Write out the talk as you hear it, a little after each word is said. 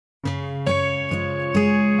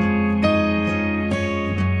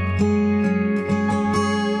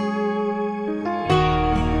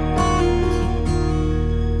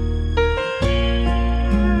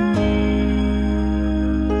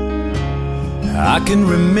I can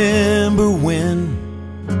remember when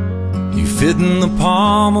you fit in the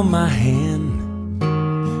palm of my hand.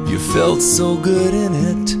 You felt so good in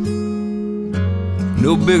it,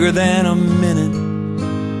 no bigger than a minute.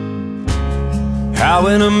 How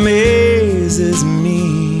it amazes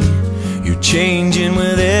me, you're changing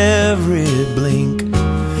with every blink,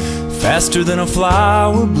 faster than a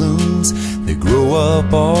flower blooms. They grow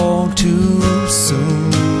up all too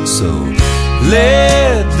soon. So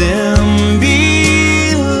let them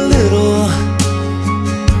be little,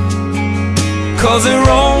 'cause they're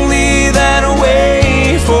only that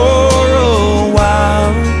way for a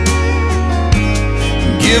while.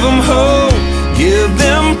 Give them hope, give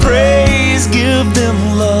them praise, give them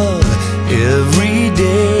love every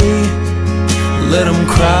day. Let them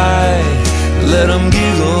cry, let them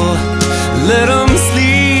giggle, let them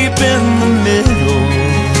sleep in the middle.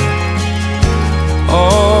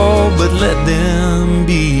 Oh, but let them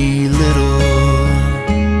be little.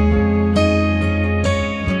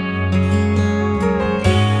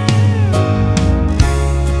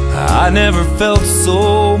 I never felt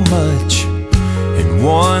so much in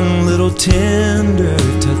one little tender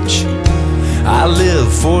touch. I live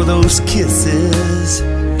for those kisses,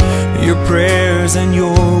 your prayers and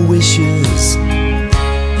your wishes.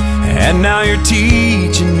 And now you're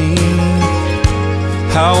teaching me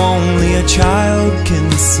how only a child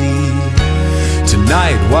can see.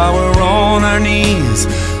 Tonight while we're on our knees,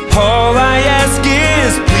 all I ask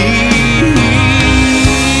is please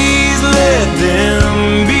let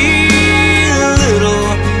them be little,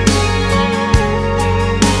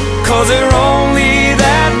 'cause they're only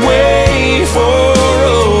that way for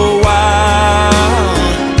a while.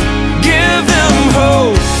 Give them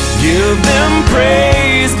hope, give them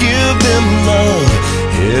praise, give them love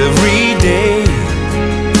every day.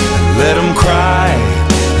 Let them cry,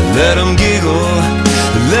 let them giggle,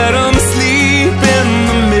 let them sleep in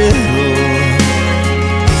the middle.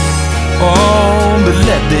 Oh, but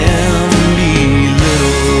let them be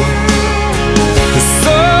little.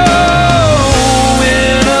 So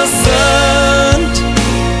innocent,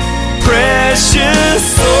 precious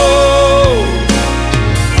soul.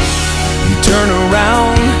 You turn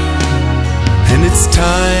around and it's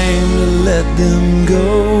time to let them go.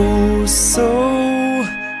 So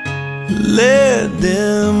let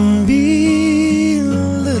them be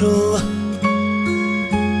little,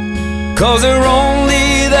 'cause they're only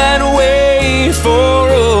that way for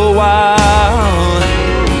a while.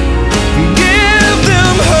 Give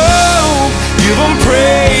them hope, give them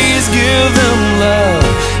praise, give them love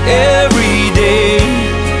every day.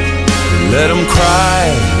 Let them cry,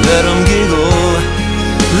 let them